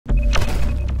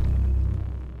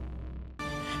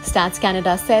Stats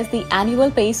Canada says the annual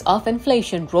pace of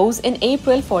inflation rose in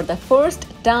April for the first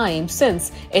time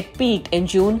since it peaked in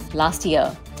June last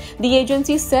year. The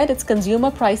agency said its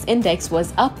consumer price index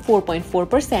was up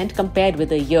 4.4% compared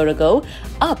with a year ago,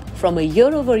 up from a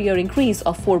year-over-year increase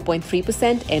of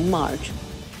 4.3% in March.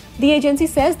 The agency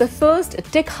says the first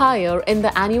tick higher in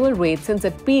the annual rate since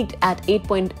it peaked at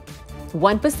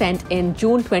 8.1% in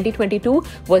June 2022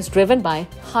 was driven by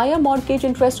higher mortgage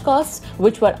interest costs,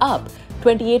 which were up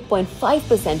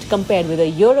 28.5% compared with a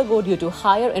year ago due to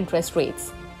higher interest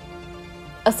rates.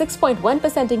 A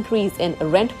 6.1% increase in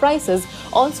rent prices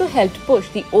also helped push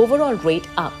the overall rate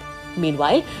up.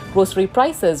 Meanwhile, grocery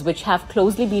prices, which have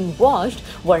closely been watched,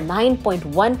 were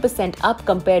 9.1% up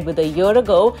compared with a year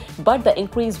ago, but the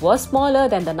increase was smaller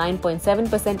than the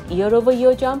 9.7%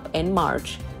 year-over-year jump in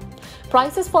March.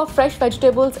 Prices for fresh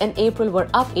vegetables in April were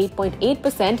up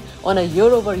 8.8% on a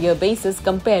year-over-year basis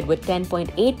compared with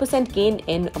 10.8% gain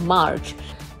in March.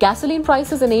 Gasoline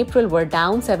prices in April were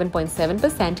down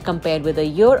 7.7% compared with a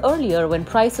year earlier when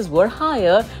prices were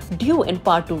higher due in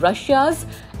part to Russia's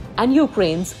and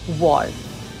Ukraine's war.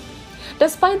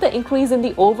 Despite the increase in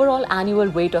the overall annual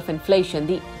rate of inflation,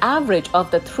 the average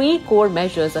of the three core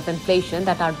measures of inflation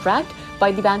that are tracked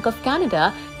by the Bank of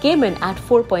Canada came in at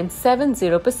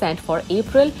 4.70% for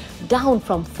April, down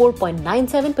from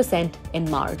 4.97% in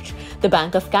March. The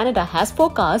Bank of Canada has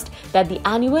forecast that the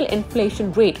annual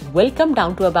inflation rate will come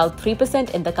down to about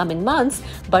 3% in the coming months,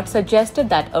 but suggested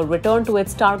that a return to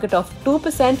its target of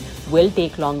 2% will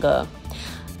take longer.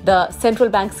 The central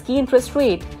bank's key interest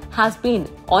rate has been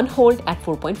on hold at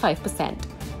 4.5%.